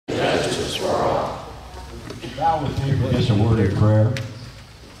Bow with me for just a word of prayer.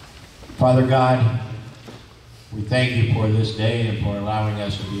 Father God, we thank you for this day and for allowing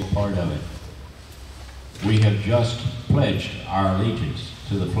us to be a part of it. We have just pledged our allegiance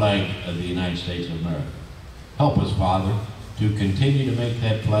to the flag of the United States of America. Help us, Father, to continue to make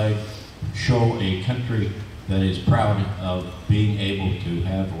that flag show a country that is proud of being able to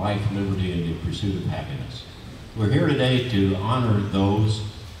have life, liberty, and the pursuit of happiness. We're here today to honor those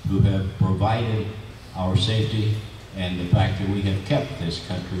who have provided our safety and the fact that we have kept this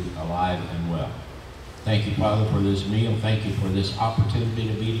country alive and well. Thank you, Father, for this meal. Thank you for this opportunity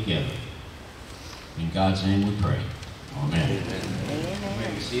to be together. In God's name we pray. Amen.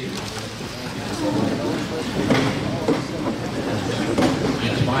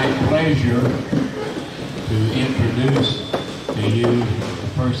 It's my pleasure to introduce to you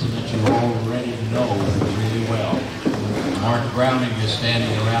the person that you already know really well. Mark Browning is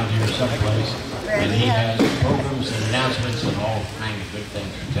standing around here someplace, and he has programs and announcements and all kinds of good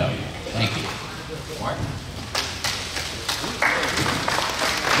things to tell you. Thank you. Mark?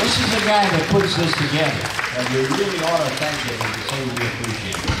 This is the guy that puts this together, and we really ought to thank him and say we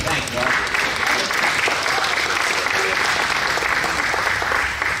appreciate it.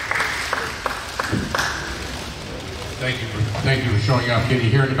 Thank you. Thank you for showing up. Can you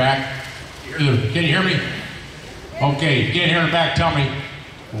hear in the back? Can you hear me? Okay, if you can't hear in the back, tell me.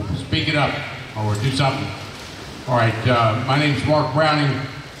 We'll speak it up or do something. All right, my name's Mark Browning.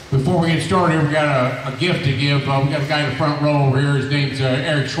 Before we get started here, we got a gift to give. We got a guy in the front row over here. His name's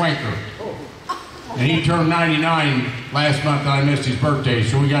Eric Schwenker. And he turned 99 last month, and I missed his birthday,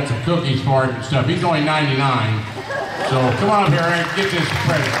 so we got some cookies for him and stuff. He's only 99. So come on up here, Eric, get this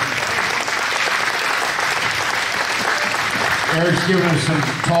present. Eric's given us some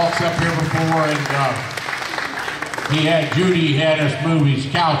talks up here before, and Judy had us move his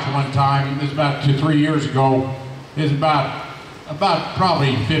couch one time. It was about 2-3 years ago. It was about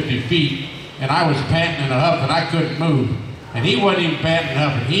probably 50 feet, and I was panting in a huff, and I couldn't move. And he wasn't even panting and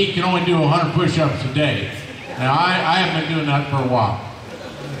huffing. He can only do 100 push-ups a day. Now, I haven't been doing that for a while.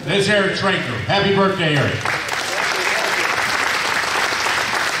 This is Eric Schwenker. Happy birthday, Eric.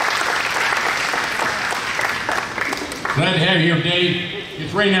 Glad to have you here, Dave.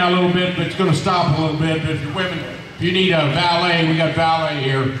 It's raining out a little bit, but it's going to stop a little bit. But if you're women, if you need a valet, we got valet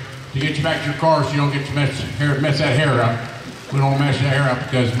here to get you back to your car so you don't get to mess that hair up. We don't mess that hair up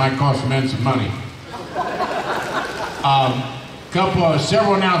because it might cost the men some money.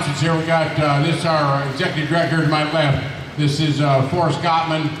 Several announcements here. We got this is our executive director to my left. This is Forrest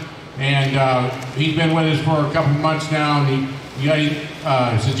Gottman, and he's been with us for a couple of months now. And you got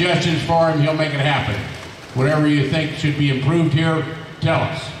any suggestions for him? He'll make it happen. Whatever you think should be improved here, tell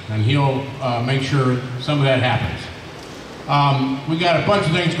us, and he'll make sure some of that happens. We got a bunch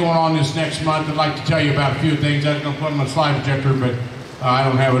of things going on this next month. I'd like to tell you about a few things. I was going to put them on a slide projector, but I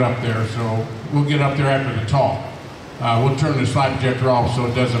don't have it up there, so we'll get up there after the talk. We'll turn the slide projector off so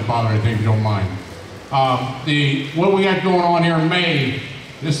it doesn't bother anything if you don't mind. What we got going on here in May,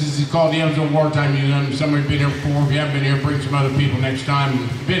 this is called the Evansville Wartime Museum. Somebody's been here before. If you haven't been here, bring some other people next time. If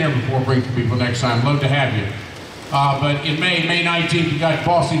you've been here before, bring some people next time. Love to have you. But in May 19th, we got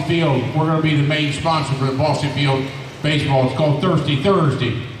Boston Field. We're going to be the main sponsor for the Boston Field baseball. It's called Thirsty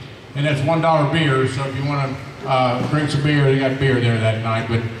Thursday, and that's $1 beer. So if you want to drink some beer, they got beer there that night.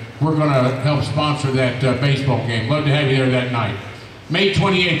 But we're going to help sponsor that baseball game. Love to have you there that night. May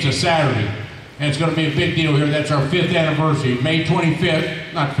 28th is a Saturday, and it's going to be a big deal here. That's our 5th anniversary. May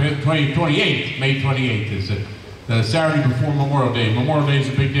 25th, not 5th, 28th. May 28th is the Saturday before Memorial Day. Memorial Day is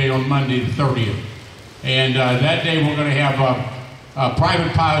a big day on Monday, the 30th. And that day we're going to have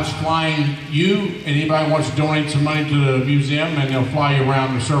private pilots flying you, and anybody wants to donate some money to the museum, and they'll fly you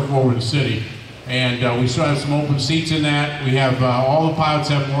around the circle over the city. And we still have some open seats in that. We have all the pilots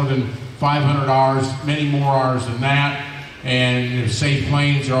have more than 500 hours, many more hours than that. And they're safe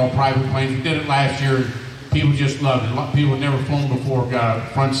planes, they're all private planes. We did it last year, and people just loved it. A lot of people had never flown before got a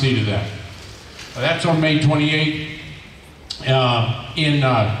front seat of that. That's on May 28th.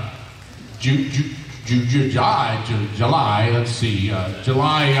 July, let's see,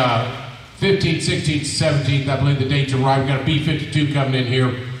 July 15th, 16th, 17th, I believe the dates are right. We've got a B-52 coming in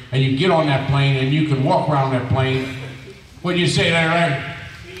here, and you can get on that plane, and you can walk around that plane. What did you say there, Larry?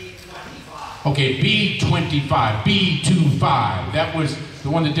 B-25. Okay, B-25, B-25. That was the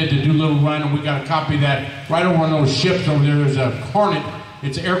one that did the Doolittle run, and we got a copy of that right over on those ships over there. There's a Hornet.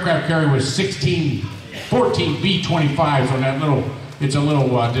 It's an aircraft carrier with 14 B-25s on that little, it's a little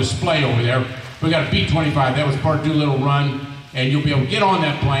display over there. We got a B-25, that was part of Doolittle Run, and you'll be able to get on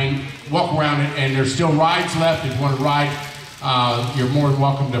that plane, walk around it, and there's still rides left. If you want to ride, you're more than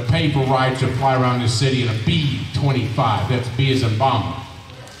welcome to pay for rides to fly around the city in a B-25. B-25. That's B as in bomber.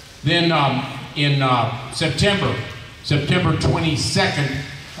 Then in September 22nd,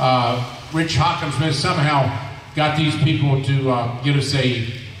 Rich Hawkinsmith somehow got these people to get us a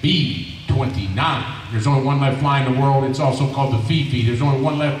B-29. There's only one left flying in the world. It's also called the Fifi. There's only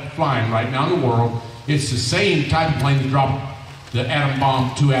one left flying right now in the world. It's the same type of plane that dropped the atom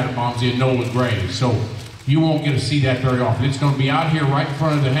bomb, 2 atom bombs in Nola Gray. So you won't get to see that very often. It's going to be out here right in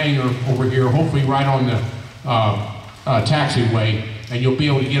front of the hangar over here, hopefully right on the taxiway, and you'll be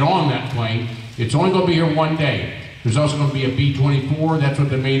able to get on that plane. It's only going to be here one day. There's also going to be a B-24. That's what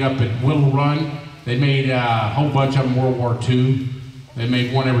they made up at Willow Run. They made a whole bunch of them in World War II. They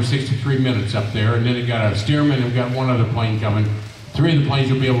made one every 63 minutes up there, and then they got a Stearman, and we've got one other plane coming. 3 of the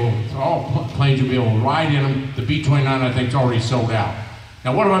planes all planes you'll be able to ride in them. The B-29, I think, is already sold out.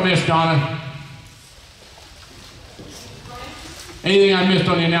 Now, what have I missed, Donna? Anything I missed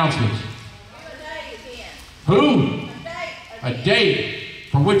on the announcements? Who? A date.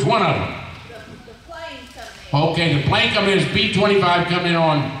 For which one of them? The plane coming in. Okay, the plane coming in is B-25 coming in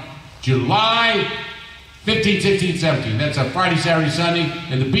on July 15, 16, 17. That's a Friday, Saturday, Sunday.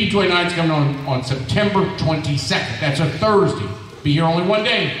 And the B-29 is coming on September 22nd. That's a Thursday. Be here only one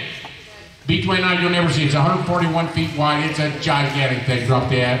day. B-29 you'll never see. It's 141 feet wide. It's a gigantic thing.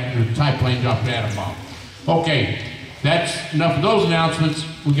 The type plane dropped the atom bomb. Okay, that's enough of those announcements.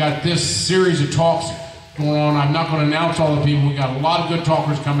 We got this series of talks going on. I'm not going to announce all the people. We got a lot of good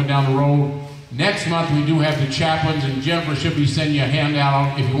talkers coming down the road. Next month we do have the chaplains, and Jennifer should be sending you a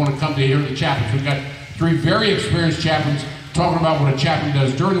handout if you want to come to hear the chaplains. We've got 3 very experienced chaplains talking about what a chaplain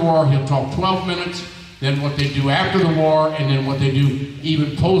does during the war. He'll talk 12 minutes, then what they do after the war, and then what they do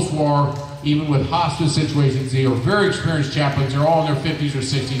even post-war, even with hostage situations. They are very experienced chaplains. They're all in their 50s or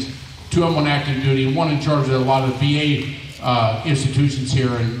 60s. 2 of them on active duty, and 1 in charge of a lot of the VA institutions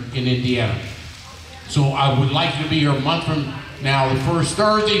here in Indiana. So I would like you to be here a month from now, the first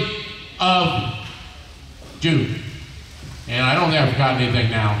Thursday of June. And I don't think I've forgotten anything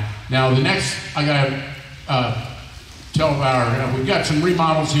now. Now the next, I gotta tell about we've got some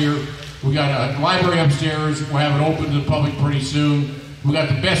remodels here. We got a library upstairs. We'll have it open to the public pretty soon. We got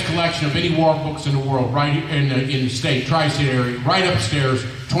the best collection of any war books in the world, right in the state, tri-state area, right upstairs.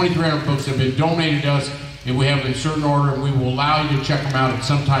 2,300 books have been donated to us, and we have them in certain order, and we will allow you to check them out at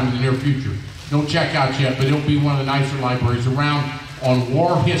some time in the near future. Don't check out yet, but it'll be one of the nicer libraries around on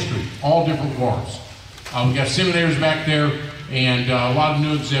war history, all different wars. We got simulators back there, and a lot of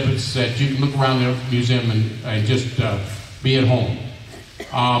new exhibits that you can look around the museum and just be at home.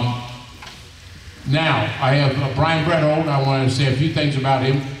 Now, I have Brian Bredhold. I want to say a few things about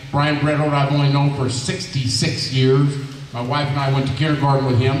him. Brian Bredhold I've only known for 66 years. My wife and I went to kindergarten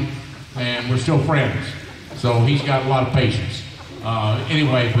with him, and we're still friends. So he's got a lot of patience.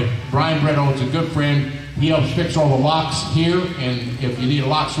 Anyway, but Brian Bredhold's a good friend. He helps fix all the locks here, and if you need a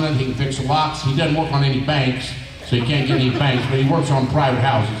locksmith, he can fix the locks. He doesn't work on any banks, so you can't get any banks, but he works on private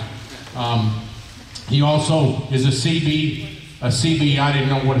houses. He also is a Seabee. A Seabee, I didn't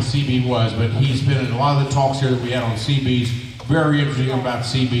know what a Seabee was, but he's been in a lot of the talks here that we had on Seabees. Very interesting about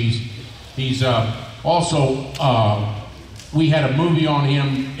Seabees. He's also, we had a movie on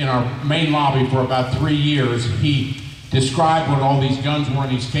him in our main lobby for about 3 years. He described what all these guns were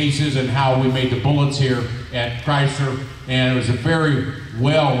in these cases and how we made the bullets here at Chrysler, and it was a very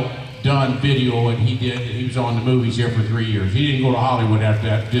well done video, and he was on the movies here for 3 years. He didn't go to Hollywood after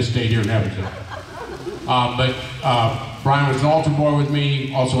that, just stayed here in Evansville. Brian was an altar boy with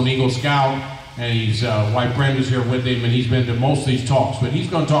me, also an Eagle Scout, and his wife Brenda's here with him, and he's been to most of these talks, but he's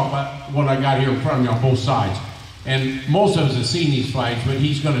going to talk about what I got here in front of me on both sides. And most of us have seen these flags, but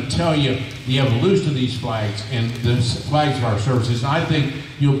he's going to tell you the evolution of these flags and the flags of our services. And I think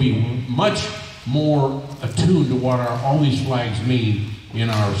you'll be much more attuned to what all these flags mean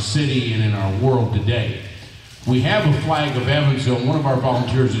in our city and in our world today. We have a flag of Evansville. One of our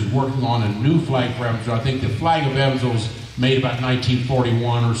volunteers is working on a new flag for Evansville. I think the flag of Evansville was made about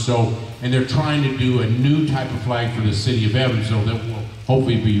 1941 or so, and they're trying to do a new type of flag for the city of Evansville that will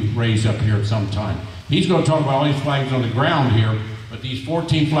hopefully be raised up here at some time. He's going to talk about all these flags on the ground here, but these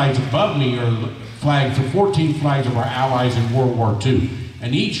 14 flags above me are flags, the 14 flags of our allies in World War II.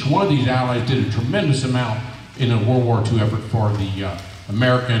 And each one of these allies did a tremendous amount in the World War II effort for the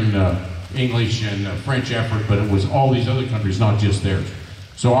American, English, and French effort, but it was all these other countries, not just theirs.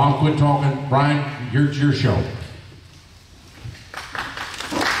 So I'll quit talking. Brian, it's your show.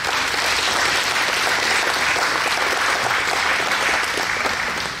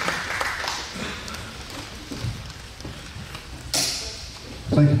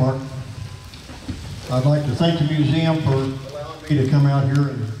 Thank you, Mark. I'd like to thank the museum for allowing me to come out here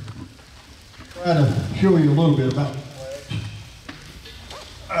and try to show you a little bit about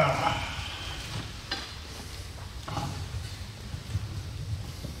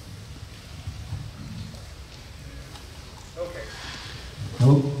okay.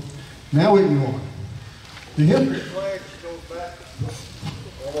 Nope. Now we can go on. The history of flags goes back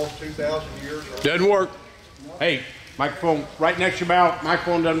almost 2,000 years. Doesn't work. Hey, microphone right next to your mouth.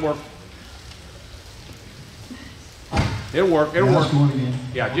 Microphone doesn't work. It'll work. It'll work.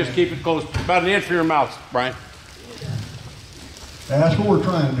 Yeah, just keep it close. About an inch from your mouth, Brian. That's what we're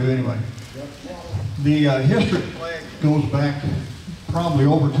trying to do anyway. The history of flags goes back probably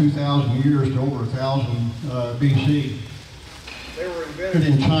over 2,000 years to over 1,000 BC. They were invented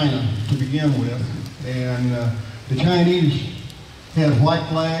in China to begin with, and the Chinese had white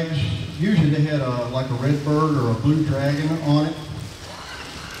flags. Usually they had like a red bird or a blue dragon on it,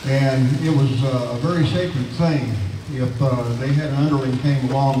 and it was a very sacred thing. If they had an underling came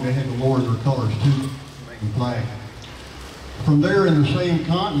along, they had to lower their colors to the main flag. From there, in the same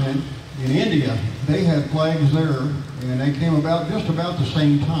continent, in India, they had flags there, and they came about just about the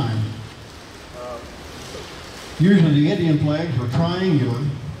same time. Usually the Indian flags were triangular,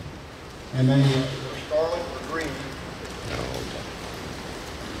 and they were scarlet or green.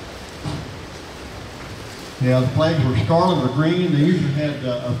 Yeah, the flags were scarlet or green. They usually had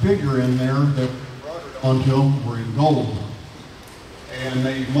a figure in there that onto them were in gold. And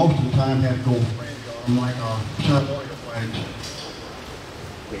they most of the time had gold fringe on them, like our ceremonial flags.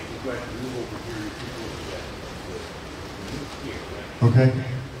 Okay,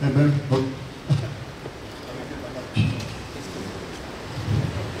 that better? Oh.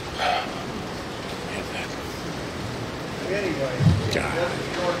 Anyway, that's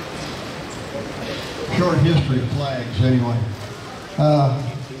a short history of flags anyway.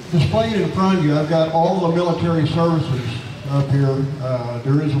 Displayed in front of you, I've got all the military services up here.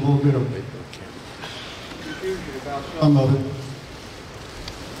 There is a little bit of confusion about some of it.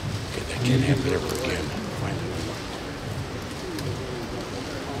 That can't happen ever again.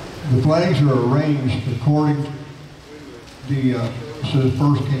 The flags are arranged according to the services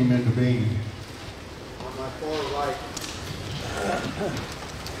first came into being. On my far right.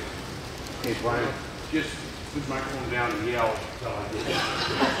 Hey, Brian, just put the microphone down and yell until I get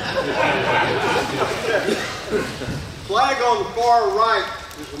it. Flag on the far right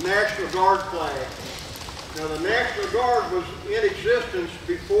is the National Guard flag. Now the National Guard was in existence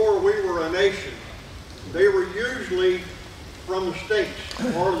before we were a nation. They were usually from the states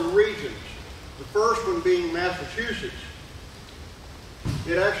or the regions. The first one being Massachusetts.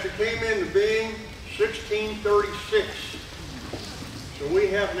 It actually came into being 1636. So we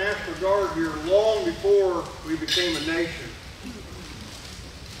have National Guard here long before we became a nation.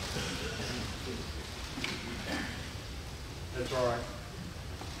 That's all right.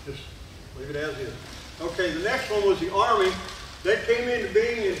 Just leave it as is. Okay, the next one was the Army. That came into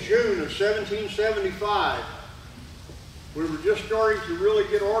being in June of 1775. We were just starting to really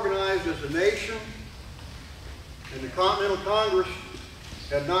get organized as a nation, and the Continental Congress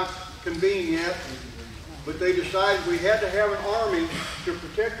had not convened yet, but they decided we had to have an army to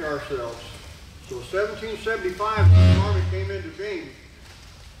protect ourselves. So 1775, the Army came into being.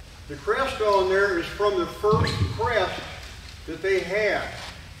 The crest on there is from the first crest that they had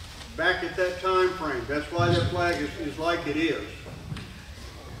back at that time frame. That's why that flag is like it is.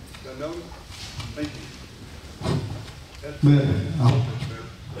 Got another? Thank you. That's better. I hope that's better.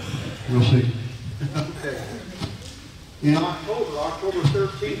 We'll see. Okay. In October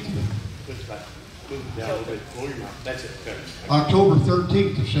 13th. October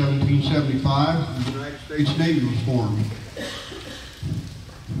 13th of 1775, the United States Navy was formed.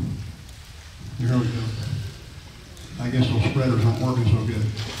 Here we go. I guess those spreaders aren't working so good.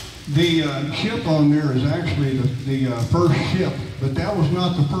 The ship on there is actually the first ship, but that was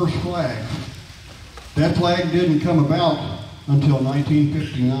not the first flag. That flag didn't come about until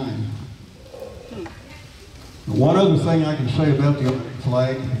 1959. One other thing I can say about the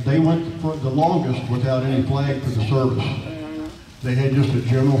flag, they went for the longest without any flag for the service. They had just a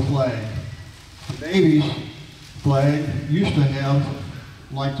general flag. The Navy's flag used to have,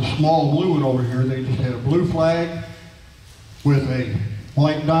 like the small blue one over here, they just had a blue flag with a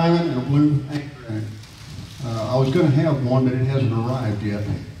white diamond and a blue anchor in it. I was going to have one, but it hasn't arrived yet.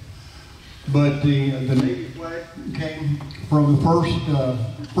 But the Navy flag came from the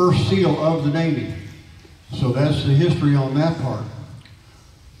first seal of the Navy. So that's the history on that part.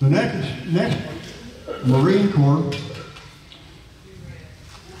 The next Marine Corps,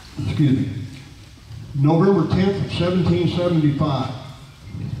 excuse me, November 10th of 1775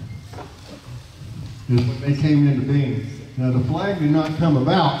 is when they came into being. Now the flag did not come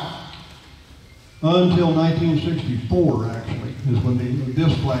about until 1964, actually, is when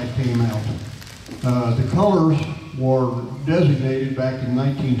this flag came out. The colors were designated back in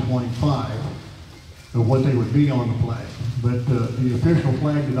 1925 of what they would be on the flag, but the official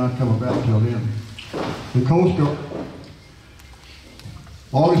flag did not come about till then. The Coast Guard,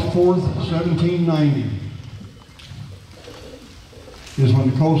 August 4th, 1790, is when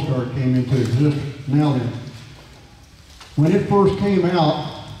the Coast Guard came into existence. Now then, when it first came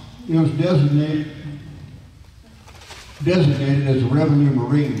out, it was designated as the Revenue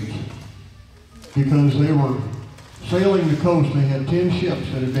Marines because they were sailing the coast. They had 10 ships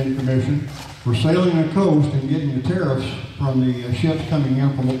that had been commissioned, were sailing the coast and getting the tariffs from the ships coming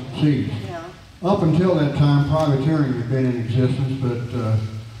in from overseas. Yeah. Up until that time, privateering had been in existence, but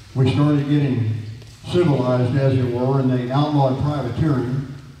we started getting civilized, as it were, and they outlawed privateering,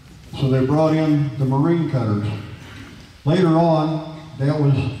 so they brought in the marine cutters. Later on, that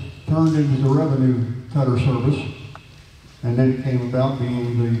was turned into the Revenue Cutter Service, and then it came about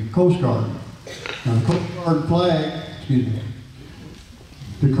being the Coast Guard. Now, the Coast Guard flag,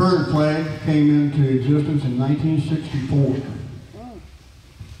 the current flag came into existence in 1964.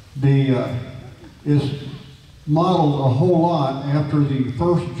 It's modeled a whole lot after the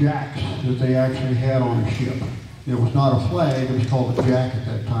first jacks that they actually had on a ship. It was not a flag, it was called a jack at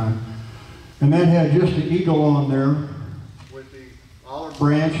that time. And that had just the eagle on there with the olive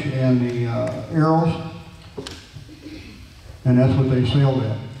branch and the arrows. And that's what they sailed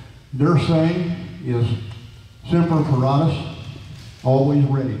at. Their saying is, Semper Paratus, always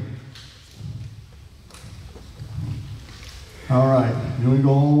ready. All right, then we go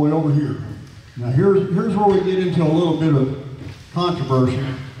all the way over here. Now here's where we get into a little bit of controversy,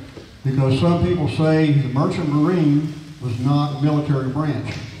 because some people say the Merchant Marine was not a military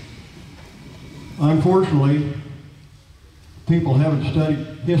branch. Unfortunately, people haven't studied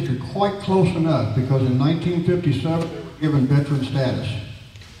history quite close enough, because in 1957 they were given veteran status.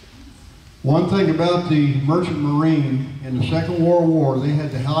 One thing about the Merchant Marine in the Second World War, they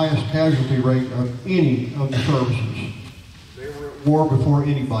had the highest casualty rate of any of the services. They were at war before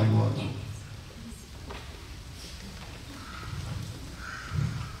anybody was.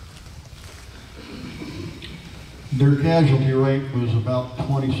 Their casualty rate was about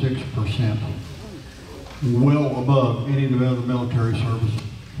 26%, well above any of the other military services.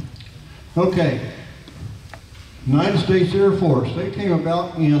 Okay, United States Air Force, they came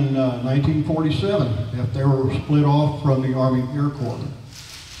about in 1947 after they were split off from the Army Air Corps.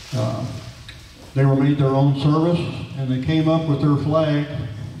 They were made their own service, and they came up with their flag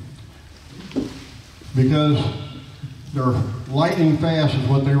because they're lightning fast is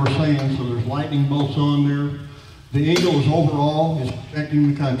what they were saying, so there's lightning bolts on there. The eagle is overall is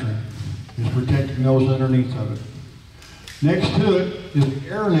protecting the country, is protecting those underneath of it. Next to it is the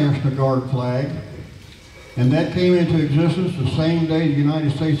Air National Guard flag, and that came into existence the same day the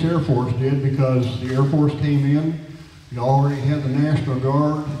United States Air Force did, because the Air Force came in, you already had the National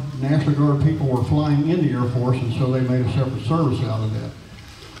Guard. National Guard people were flying in the Air Force, and so they made a separate service out of that.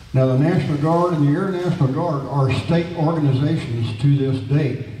 Now the National Guard and the Air National Guard are state organizations to this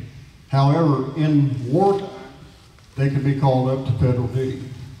date. However, in wartime, they could be called up to federal duty.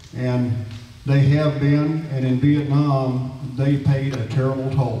 And they have been, and in Vietnam, they paid a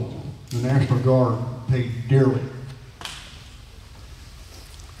terrible toll. The National Guard paid dearly.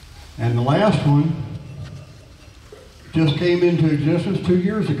 And the last one just came into existence 2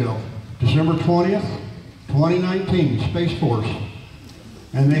 years ago, December 20th, 2019, Space Force.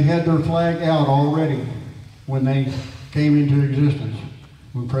 And they had their flag out already when they came into existence,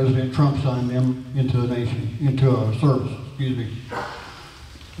 when President Trump signed them into a service, excuse me.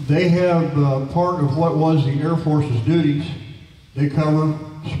 They have part of what was the Air Force's duties. They cover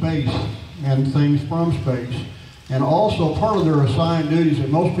space and things from space. And also part of their assigned duties that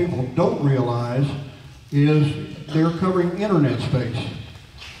most people don't realize is they're covering internet space.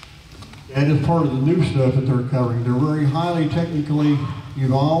 That is part of the new stuff that they're covering. They're very highly technically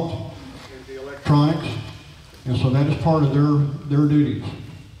evolved in the electronics, and so that is part of their duties.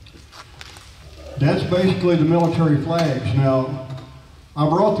 That's basically the military flags. Now, I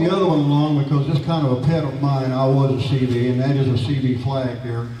brought the other one along because it's kind of a pet of mine. I was a Seabee, and that is a Seabee flag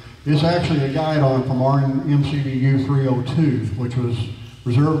there. It's actually a guide-on from our MCBU 302, which was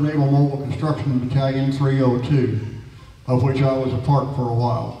Reserve Naval Mobile Construction Battalion 302, of which I was a part for a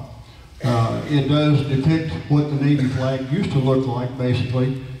while. It does depict what the Navy flag used to look like,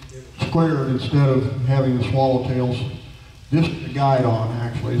 basically, squared instead of having the swallowtails. This is a guide-on,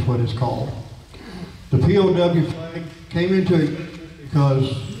 actually, is what it's called. The POW flag came into existence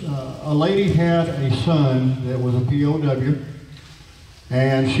because a lady had a son that was a POW,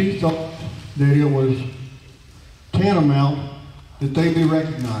 and she thought that it was tantamount that they be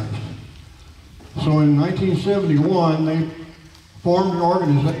recognized. So in 1971, they formed an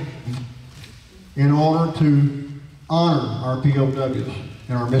organization in order to honor our POWs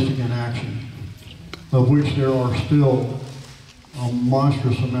and our missing in action, of which there are still a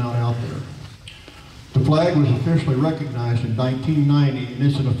monstrous amount out there. The flag was officially recognized in 1990, and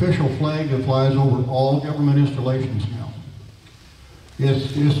it's an official flag that flies over all government installations now.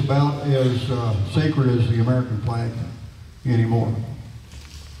 It's about as sacred as the American flag anymore.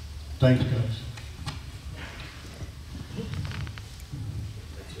 Thanks, guys.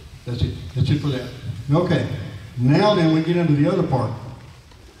 That's it. That's it for that. Okay. Now then we get into the other part.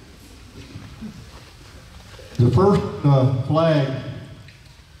 The first flag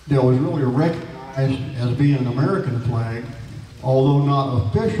that was really recognized as being an American flag, although not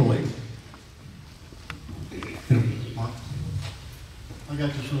officially. I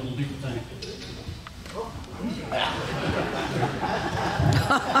got this little deep thing.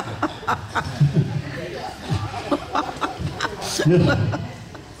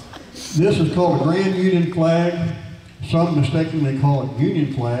 This is called a Grand Union flag. Some mistakenly call it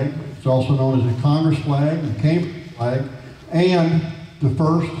Union flag. It's also known as a Congress flag, the Cambridge flag, and the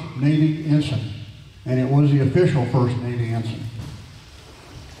first Navy ensign. And it was the official first Navy ensign.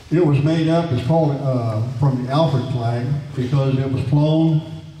 It was made up, it's called from the Alfred flag, because it was flown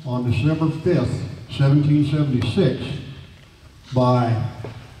on December 5th, 1776 by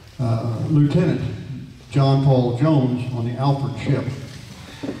Lieutenant John Paul Jones on the Alfred ship.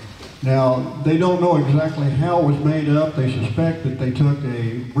 Now, they don't know exactly how it was made up. They suspect that they took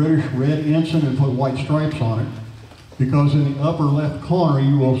a British red ensign and put white stripes on it, because in the upper left corner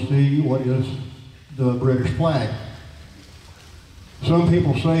you will see what is the British flag. Some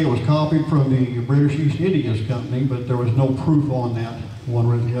people say it was copied from the British East India Company, but there was no proof on that, one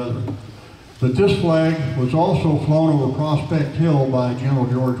or the other. But this flag was also flown over Prospect Hill by General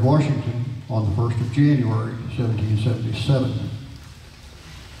George Washington on the 1st of January, 1777.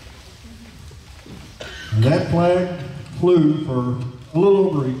 And that flag flew for a little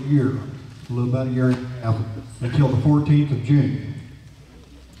over a year, about a year and a half, until the 14th of June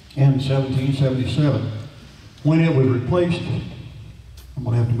in 1777, when it was replaced. I'm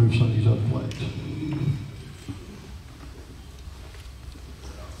going to have to move some of these other flags.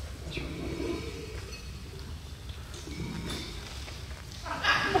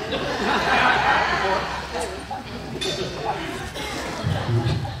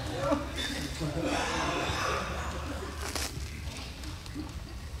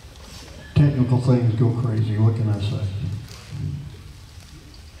 Technical things go crazy, what can I say?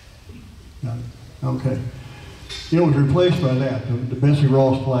 Okay. It was replaced by that, the Betsy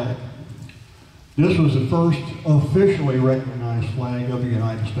Ross flag. This was the first officially recognized flag of the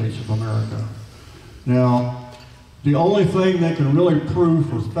United States of America. Now, the only thing that can really prove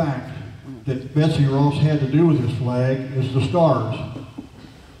for fact that Betsy Ross had to do with this flag is the stars.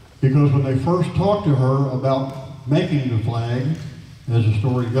 Because when they first talked to her about making the flag, as the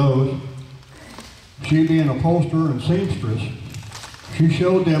story goes, she being a upholsterer and seamstress, she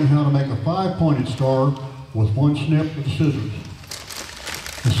showed them how to make a 5-pointed star with one snip of scissors.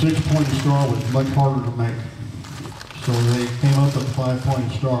 The 6-pointed star was much harder to make. So they came up with a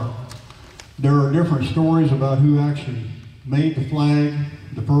 5-pointed star. There are different stories about who actually made the flag,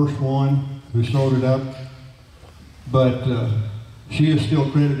 the first one, who sewed it up, but she is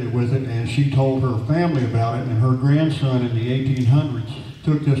still credited with it, and she told her family about it, and her grandson in the 1800s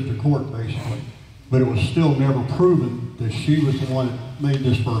took this to court, basically. But it was still never proven that she was the one that made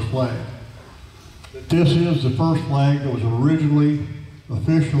this first flag. This is the first flag that was originally,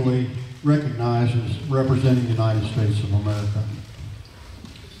 officially recognized as representing the United States of America.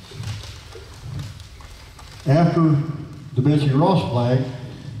 After the Betsy Ross flag,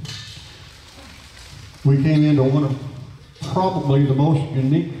 we came into one of probably the most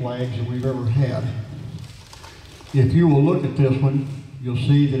unique flags that we've ever had. If you will look at this one, you'll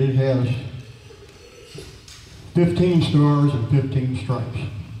see that it has 15 stars and 15 stripes.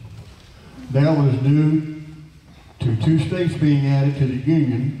 That was due to 2 states being added to the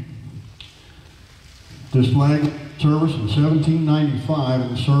Union. This flag service in 1795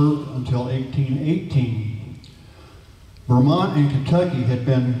 and served until 1818. Vermont and Kentucky had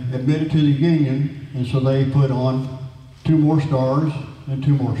been admitted to the Union, and so they put on 2 more stars and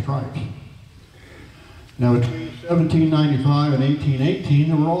 2 more stripes. Now between 1795 and 1818,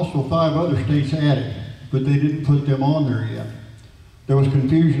 there were also 5 other states added, but they didn't put them on there yet. There was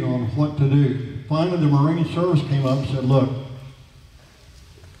confusion on what to do. Finally, the Marine Service came up and said, look,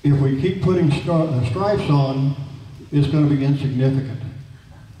 if we keep putting stripes on, it's going to be insignificant.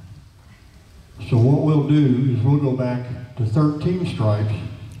 do is we'll go back to 13 stripes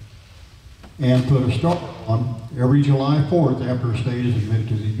and put a star on every July 4th after a state is admitted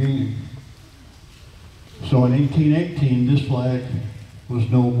to the Union. So in 1818, this flag was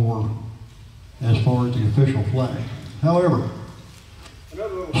no more as far as the official flag. However,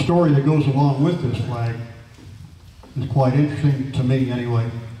 a story that goes along with this flag is quite interesting to me anyway.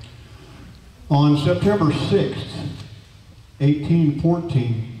 On September 6th,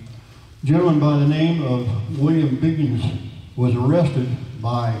 1814, a gentleman by the name of William Biggins was arrested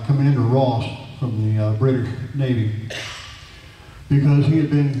by Commander Ross from the British Navy because he had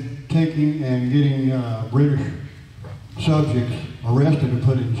been taking and getting British subjects arrested and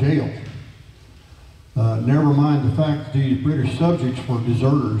put in jail. Never mind the fact that these British subjects were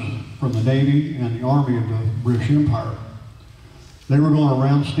deserters from the Navy and the Army of the British Empire. They were going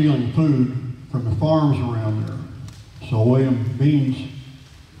around stealing food from the farms around there. So William Biggins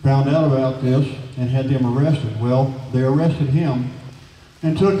found out about this and had them arrested. Well, they arrested him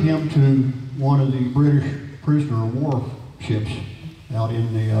and took him to one of the British prisoner of war ships out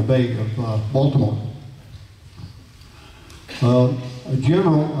in the Bay of Baltimore.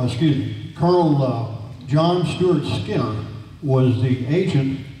 Colonel John Stuart Skinner was the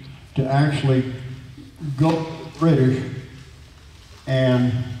agent to actually go to the British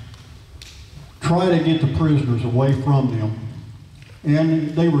and try to get the prisoners away from them. And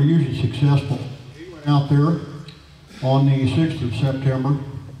they were usually successful. He went out there on the 6th of September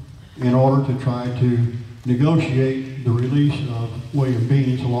in order to try to negotiate the release of William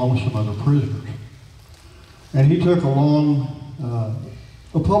Biggins along with some other prisoners. And he took along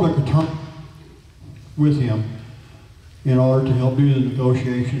a public attorney with him in order to help do the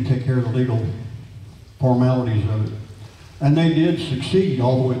negotiation and take care of the legal formalities of it. And they did succeed,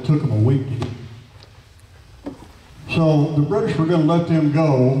 although it took them a week to do it. So the British were going to let them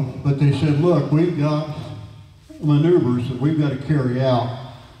go, but they said, look, we've got maneuvers that we've got to carry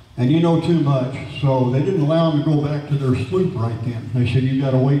out, and you know too much. So they didn't allow them to go back to their sloop right then. They said, you've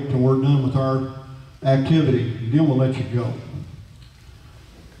got to wait till we're done with our activity, then we'll let you go.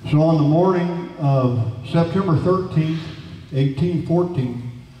 So on the morning of September 13th,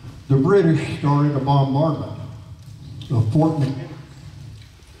 1814, the British started a bombardment of Fort McHenry.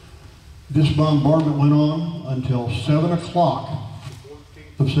 This bombardment went on until 7 o'clock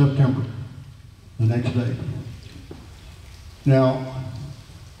of September, the next day. Now,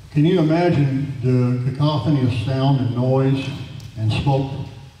 can you imagine the cacophony of sound and noise and smoke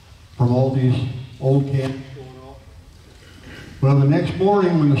from all these old cannons going off? Well, the next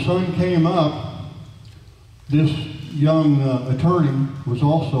morning when the sun came up, this young attorney was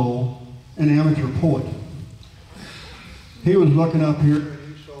also an amateur poet. He was looking up here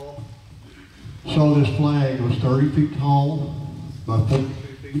and he saw this flag. It was 30 feet tall by 40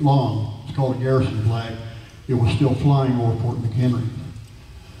 feet long. It's called a garrison flag. It was still flying over Fort McHenry.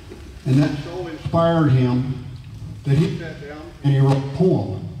 And that so inspired him that he sat down and he wrote a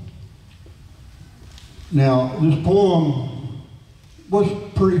poem. Now, this poem was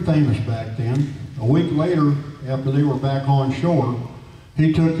pretty famous back then. A week later, after they were back on shore,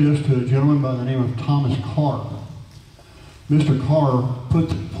 he took this to a gentleman by the name of Thomas Carr. Mr. Carr put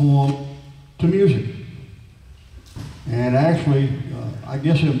the poem to music. And actually, I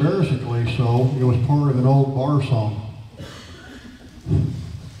guess embarrassingly so, it was part of an old bar song.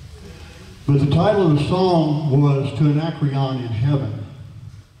 But the title of the song was To an Acreon in Heaven.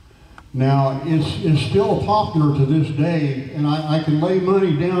 Now, it's still popular to this day, and I can lay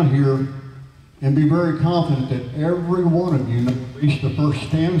money down here and be very confident that every one of you knows at least the first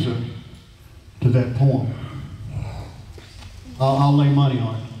stanza to that poem. I'll lay money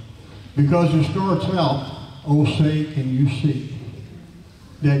on it. Because it starts out, oh say can you see.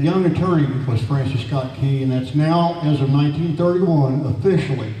 That young attorney was Francis Scott Key, and that's now, as of 1931,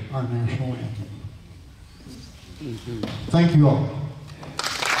 officially our national anthem. Thank you all.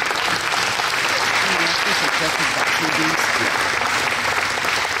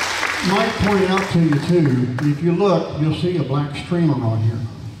 Might point out to you too, if you look, you'll see a black streamer on here.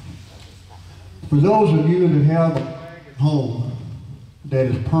 For those of you that have a flag at home that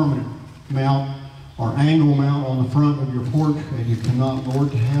is permanent mount or angle mount on the front of your porch and you cannot lower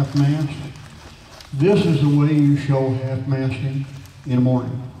it to half-mast, this is the way you show half-masting in the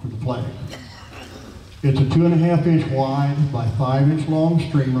morning for the flag. It's a 2.5 inch wide by 5 inch long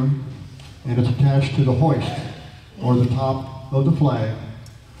streamer, and it's attached to the hoist or the top of the flag.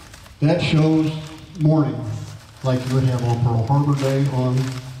 That shows mourning like you would have on Pearl Harbor Day, on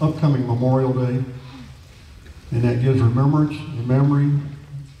upcoming Memorial Day, and that gives remembrance and memory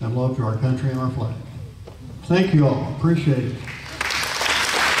and love to our country and our flag. Thank you all. Appreciate it.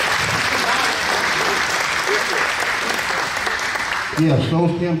 Yes,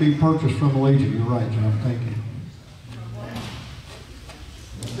 those can be purchased from the Legion. You're right, John. Thank you.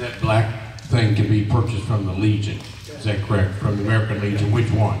 That black thing can be purchased from the Legion. Is that correct? From the American Legion? Which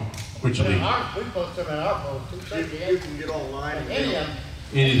one? Which Legion? We post them in our post. You can get online and get them.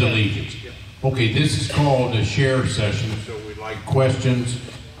 Any of the Legions. Okay, this is called a share session, so we'd like questions.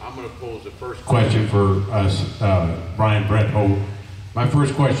 I'm going to pose the first question for us, Brian Bredhold. My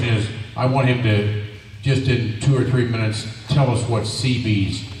first question is, I want him to, just in 2 or 3 minutes, tell us what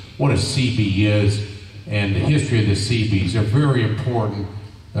Seabees, what a Seabee is, and the history of the Seabees. They're very important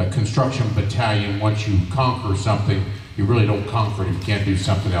construction battalion. Once you conquer something, you really don't conquer it if you can't do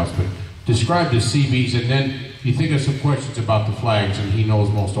something else. But describe the Seabees, and then you think of some questions about the flags, and he knows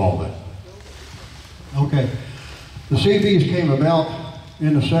most all of that. Okay. The Seabees came about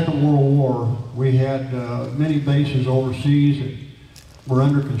in the Second World War. We had many bases overseas that were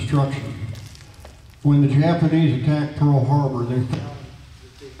under construction. When the Japanese attacked Pearl Harbor, they found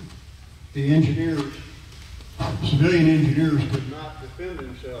that the engineers, civilian engineers, could not defend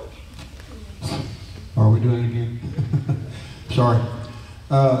themselves. Are we doing it again? Sorry.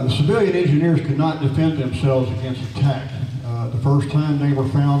 The civilian engineers could not defend themselves against attack. The first time they were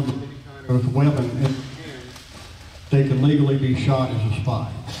found with any kind of weapon in their hand, they could legally be shot as a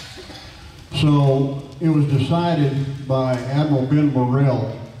spy. So it was decided by Admiral Ben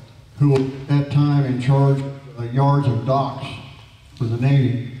Morrell, who was at that time in charge of yards and docks for the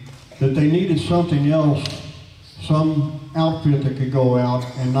Navy, that they needed something else, some outfit that could go out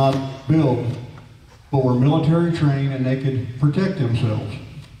and not build, but were military trained and they could protect themselves.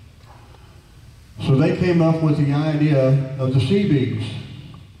 So they came up with the idea of the Seabees,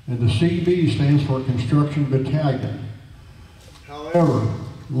 and the Seabee stands for Construction Battalion. However,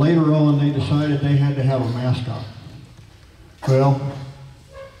 later on they decided they had to have a mascot. Well,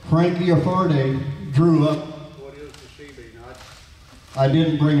 Frankie Affarde drew up. What is the Seabee, not? I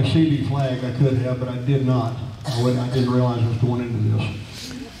didn't bring a Seabee flag. I could have, but I did not. I didn't realize I was going into this.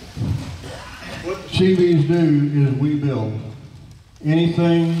 What Seabees do is we build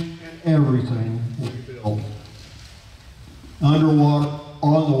anything and everything we build. Underwater,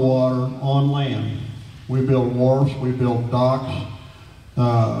 on the water, on land. We build wharfs, we build docks.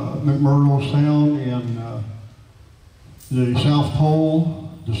 McMurdo Sound in the South Pole,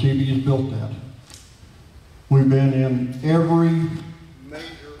 the Seabees built that. We've been in every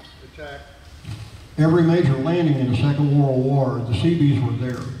Major attack. every major landing in the Second World War. The Seabees were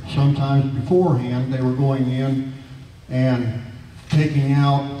there. Sometimes beforehand, they were going in and taking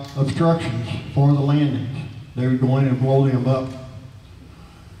out obstructions for the landings. They would go in and blow them up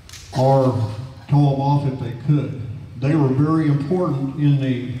or tow them off if they could. They were very important in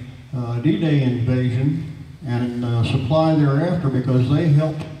the D-Day invasion and supply thereafter because they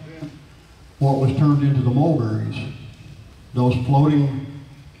helped prevent what was turned into the mulberries, those floating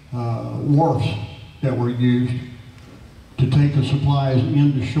wharfs that were used to take the supplies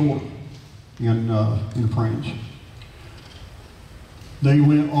into shore in France. They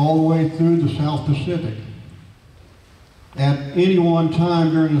went all the way through the South Pacific. At any one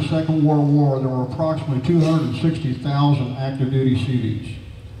time during the Second World War, there were approximately 260,000 active duty Seabees.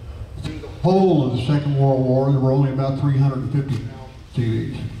 Through the whole of the Second World War, there were only about 350,000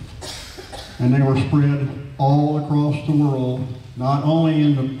 Seabees. And they were spread all across the world, not only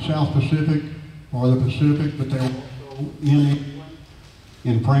in the South Pacific or the Pacific, but they were also in England,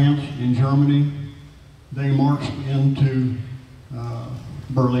 in France, in Germany. They marched into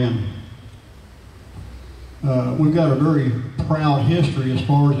Berlin. We've got a very proud history as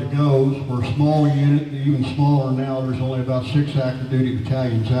far as it goes. We're a small unit, even smaller now. There's only about 6 active duty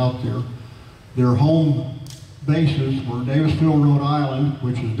battalions out there. Their home bases were Davisville, Rhode Island,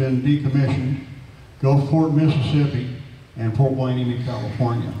 which has been decommissioned, Gulfport, Mississippi, and Fort Hueneme,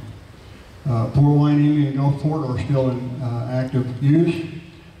 California. Fort Hueneme and Gulfport are still in active use.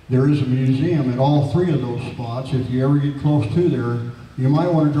 There is a museum at all 3 of those spots. If you ever get close to there, you might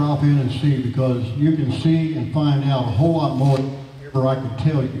want to drop in and see, because you can see and find out a whole lot more than ever I could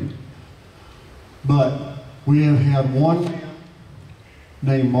tell you. But we have had one man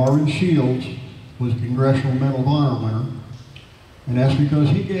named Marvin Shields, was a Congressional Medal of Honor winner, and that's because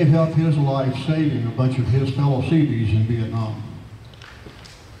he gave up his life saving a bunch of his fellow Seabees in Vietnam.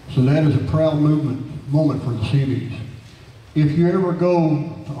 So that is a proud moment for the Seabees. If you ever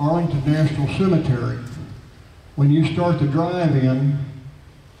go to Arlington National Cemetery, when you start the drive-in,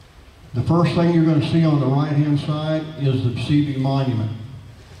 the first thing you're going to see on the right-hand side is the Seabee Monument.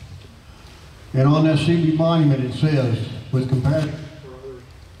 And on that Seabee Monument it says, with compassion for others,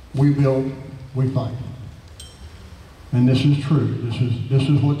 we build, we fight. And this is true. This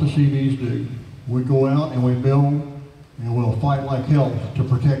is what the Seabees do. We go out and we build and we'll fight like hell to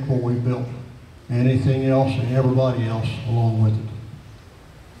protect what we built, and anything else and everybody else along with it.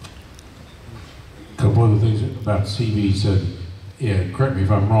 A couple other things about Seabees. Yeah, correct me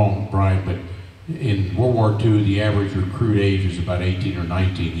if I'm wrong, Brian, but in World War II, the average recruit age is about 18 or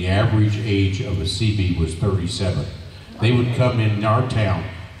 19. The average age of a Seabee was 37. They would come in our town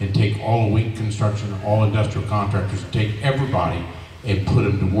and take all of Wheat Construction, all industrial contractors, take everybody and put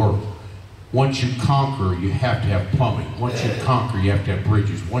them to work. Once you conquer, you have to have plumbing. Once you conquer, you have to have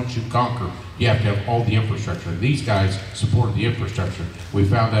bridges. Once you conquer, you have to have all the infrastructure. These guys supported the infrastructure. We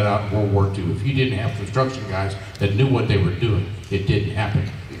found that out in World War II. If you didn't have construction guys that knew what they were doing, it didn't happen.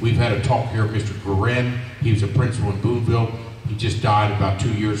 We've had a talk here, Mr. Guren, he was a principal in Boonville. He just died about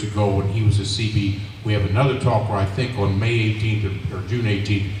 2 years ago when he was a Seabee. We have another talk where I think on May 18th or June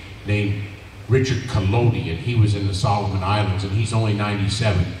 18th, named Richard Collodi, and he was in the Solomon Islands, and he's only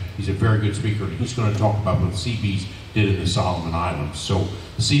 97. He's a very good speaker, and he's going to talk about what the Seabees did in the Solomon Islands. So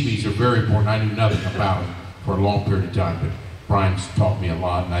the Seabees are very important. I knew nothing about them for a long period of time, but Brian's taught me a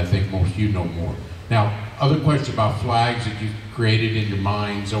lot, and I think most of you know more. Now, other questions about flags that you've created in your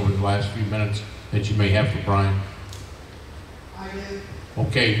minds over the last few minutes that you may have for Brian? I do.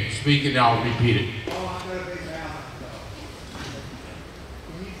 Okay, speak and I'll repeat it. Oh, I'm going to be loud, though.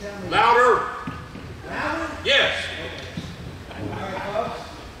 Can you tell me? Louder! Louder? Yes! All right, folks.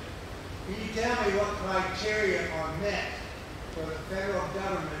 Can you tell me what criteria are met for the federal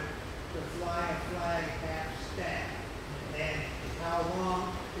government to fly a flag half-staff? And how long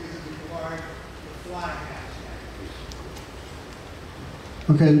is it required to fly half-staff?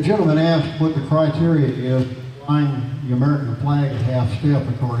 Okay, the gentleman asked what the criteria is for flying the American flag at half-staff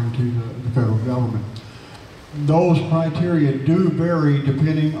according to the federal government. Those criteria do vary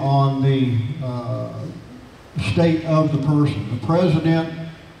depending on the state of the person. The president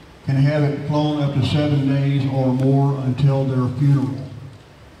can have it flown up to 7 days or more until their funeral.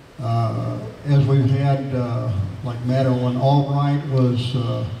 As we've had, like Madeleine Albright was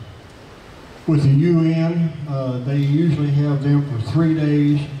with the UN, they usually have them for 3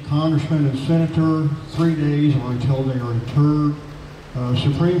 days. Congressman and senator, 3 days or until they are interred.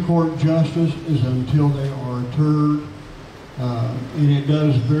 Supreme Court justice is until they are interred, and it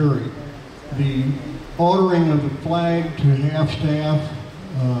does vary. The ordering of the flag to half-staff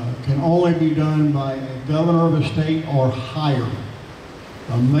can only be done by a governor of a state or higher.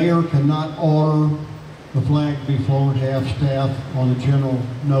 A mayor cannot order the flag to be flown half-staff on the general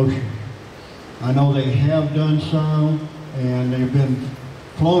notion. I know they have done some, and they've been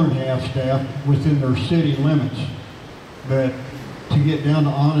flown at half-staff within their city limits, but to get down to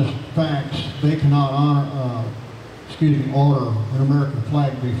honest facts, they cannot order an American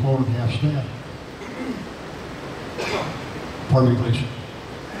flag to be flown at half-staff. Pardon me, please.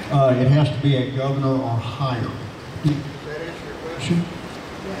 It has to be a governor or higher. Does that answer your question?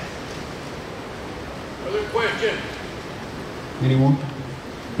 Other question? Anyone?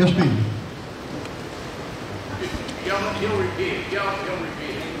 Yes, ma'am. He'll repeat it. He'll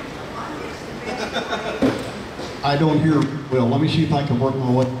repeat it. I don't hear well. Let me see if I can work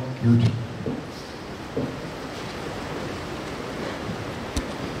on what you're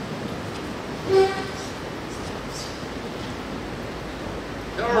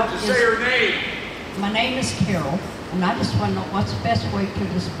Tell her to say her name. My name is Carol, and I just want to know what's the best way to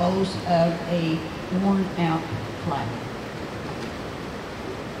dispose of a worn-out flag.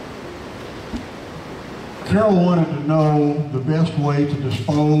 Carol wanted to know the best way to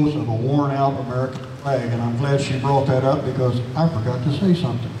dispose of a worn-out American flag, and I'm glad she brought that up because I forgot to say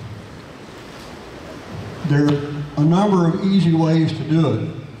something. There's a number of easy ways to do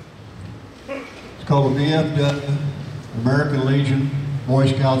it. It's called the VFW, American Legion, Boy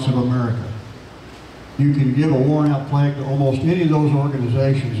Scouts of America. You can give a worn-out flag to almost any of those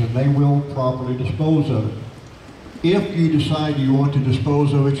organizations and they will properly dispose of it. If you decide you want to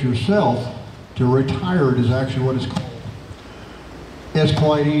dispose of it yourself, to retire it is actually what it's called. It's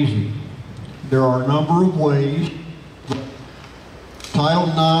quite easy. There are a number of ways. Title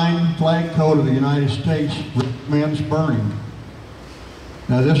IX Flag Code of the United States recommends burning.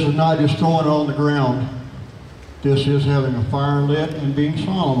 Now this is not just throwing it on the ground. This is having a fire lit and being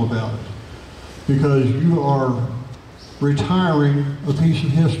solemn about it. Because you are retiring a piece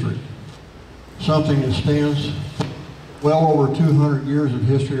of history. Something that stands well over 200 years of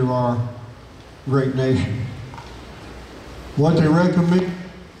history of our great nation. What they recommend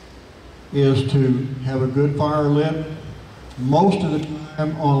is to have a good fire lit. Most of the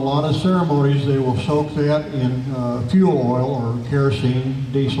time on a lot of ceremonies they will soak that in fuel oil or kerosene,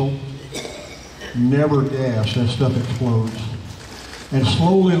 diesel. Never gas, that stuff explodes. And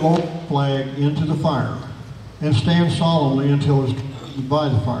slowly lower the flag into the fire. and stand solemnly until it's completed by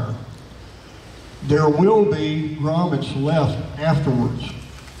the fire. There will be grommets left afterwards.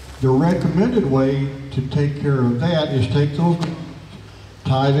 The recommended way to take care of that is take those,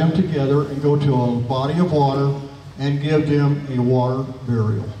 tie them together, and go to a body of water and give them a water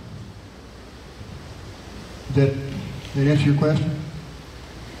burial. Did that answer your question?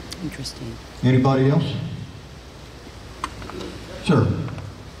 Interesting. Anybody else? Sir.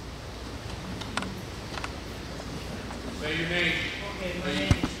 Say your name. Okay, my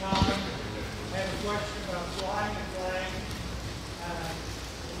name is Tom. I have a question about flying the flag at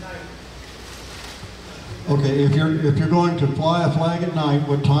night. Okay, if you're going to fly a flag at night,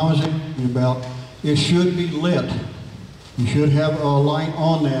 what Tom is thinking about, it should be lit. You should have a light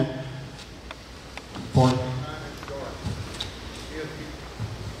on that. For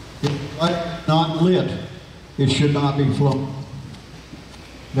if the light is not lit, it should not be floating.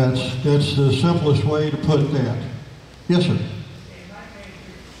 That's the simplest way to put that. Yes, sir.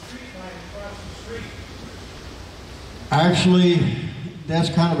 Actually, that's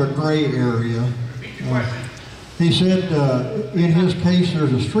kind of a gray area. He said in his case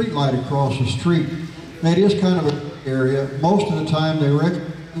there's a street light across the street. That is kind of an area. Most of the time they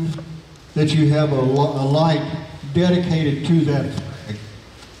recommend that you have a light dedicated to that flag,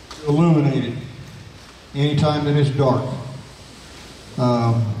 illuminated anytime that it's dark.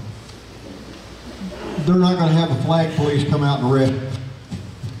 They're not going to have the flag police come out and arrest.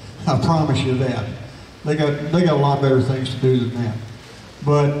 I promise you that. They got a lot better things to do than that.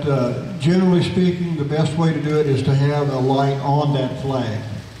 But generally speaking, the best way to do it is to have a light on that flag.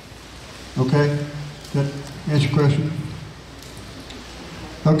 Okay? That answer your question?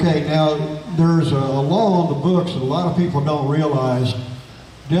 Okay, now there's a law on the books that a lot of people don't realize.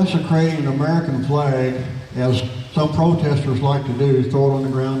 Desecrating an American flag, as some protesters like to do, throw it on the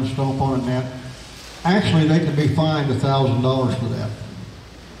ground and stomp on it and that. Actually, they can be fined $1,000 for that.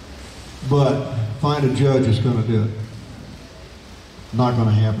 But find a judge that's going to do it. Not going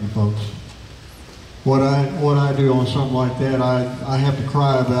to happen, folks. What I do on something like that, I have to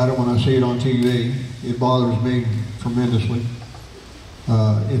cry about it when I see it on TV. It bothers me tremendously.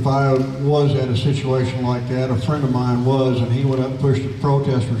 If I was at a situation like that, a friend of mine was, and he went up and pushed the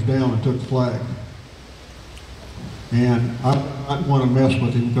protesters down and took the flag. And I didn't want to mess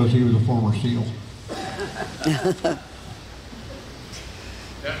with him because he was a former SEAL.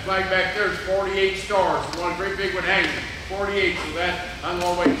 That flag back there is 48 stars. One great big one hanging. 48, so that hung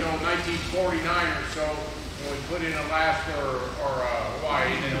all the way until 1949 or so when we put in Alaska or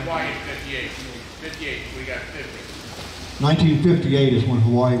Hawaii, and then Hawaii is 58. 58, we got 50. 1958 is when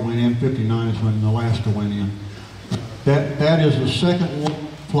Hawaii went in, 59 is when Alaska went in. That is the second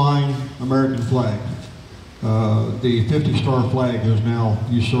flying American flag. The 50-star flag has now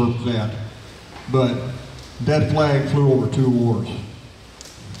usurped that. But that flag flew over 2 wars.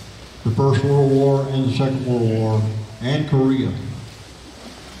 The First World War and the Second World War, and Korea.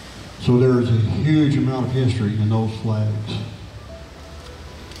 So there is a huge amount of history in those flags.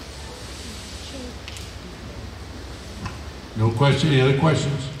 No question. Any other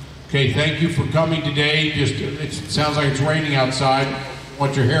questions? Okay, thank you for coming today. It sounds like it's raining outside.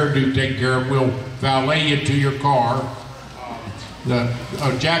 Want your hairdo taken care of? We'll valet you to your car.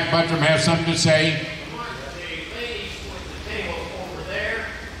 Jack Buttram has something to say.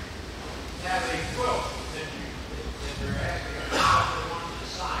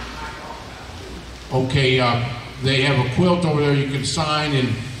 Okay, they have a quilt over there you can sign,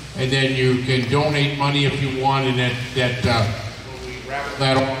 and then you can donate money if you want, and that when we wrap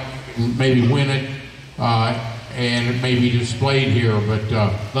that up, you can maybe win it, and it may be displayed here. But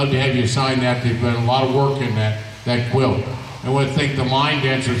love to have you sign that. They've done a lot of work in that quilt. I want to thank the line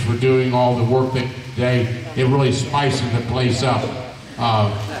dancers for doing all the work that it really spices the place up.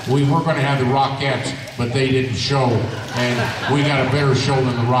 We were going to have the Rockettes, but they didn't show, and we got a better show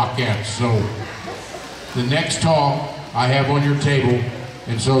than the Rockettes. So the next talk I have on your table,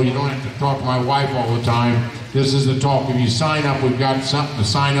 and so you don't have to talk to my wife all the time. This is the talk. If you sign up, we've got something to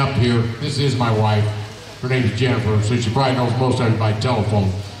sign up here. This is my wife. Her name's Jennifer, so she probably knows most of it by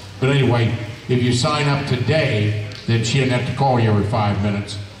telephone. But anyway, if you sign up today, then she doesn't have to call you every 5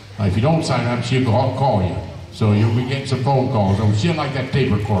 minutes. If you don't sign up, she'll call you. So you'll be getting some phone calls. She doesn't like that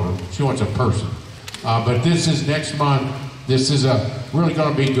tape recorder. She wants a person. But this is next month. This is really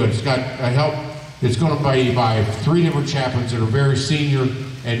going to be good. It's got help. It's going to be by 3 different chaplains that are very senior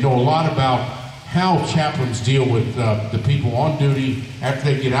and know a lot about how chaplains deal with the people on duty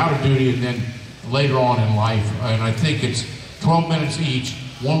after they get out of duty and then later on in life. And I think it's 12 minutes each.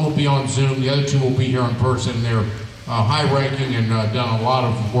 One will be on Zoom. The other 2 will be here in person. They're high-ranking and done a lot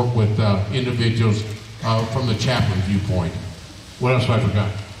of work with individuals from the chaplain viewpoint. What else have I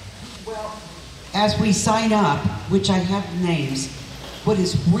forgot? As we sign up, which I have names, what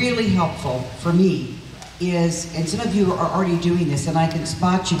is really helpful for me is, and some of you are already doing this, and I can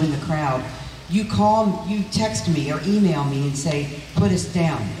spot you in the crowd, you text me or email me and say, put us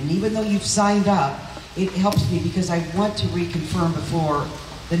down. And even though you've signed up, it helps me because I want to reconfirm before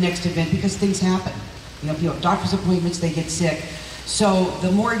the next event because things happen. You know, if you have doctor's appointments, they get sick. So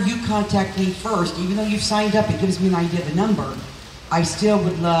the more you contact me first, even though you've signed up, it gives me an idea of the number. I still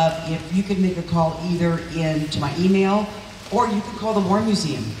would love if you could make a call either into my email or you could call the War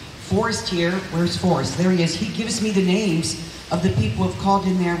Museum. Forrest here, where's Forrest? There he is. He gives me the names of the people who have called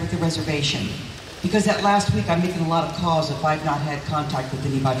in there with a reservation. Because that last week I'm making a lot of calls if I've not had contact with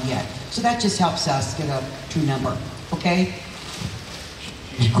anybody yet. So that just helps us get a true number, okay?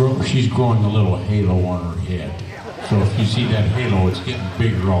 She's growing a little halo on her head. So if you see that halo, it's getting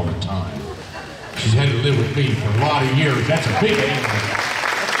bigger all the time. She's had to live with me for a lot of years. That's a big halo.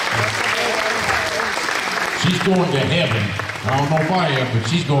 She's going to heaven. I don't know if I am, but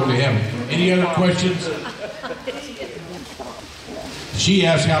she's going to heaven. Any other questions? She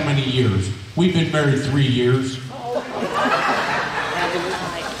asked how many years. We've been married 3 years.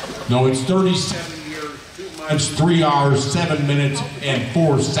 No, it's 37 years, 2 months, 3 hours, 7 minutes, and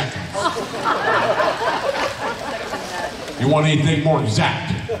 4 seconds. You want anything more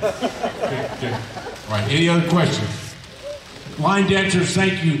exact? Okay. Right, any other questions? Line dancers,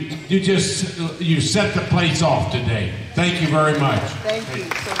 thank you. You set the place off today. Thank you very much. Thank you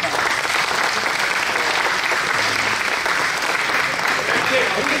so much.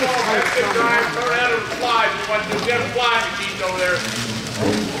 That's it, Brian. Turn out of the slides. You want to get a slide machine over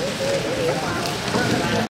there.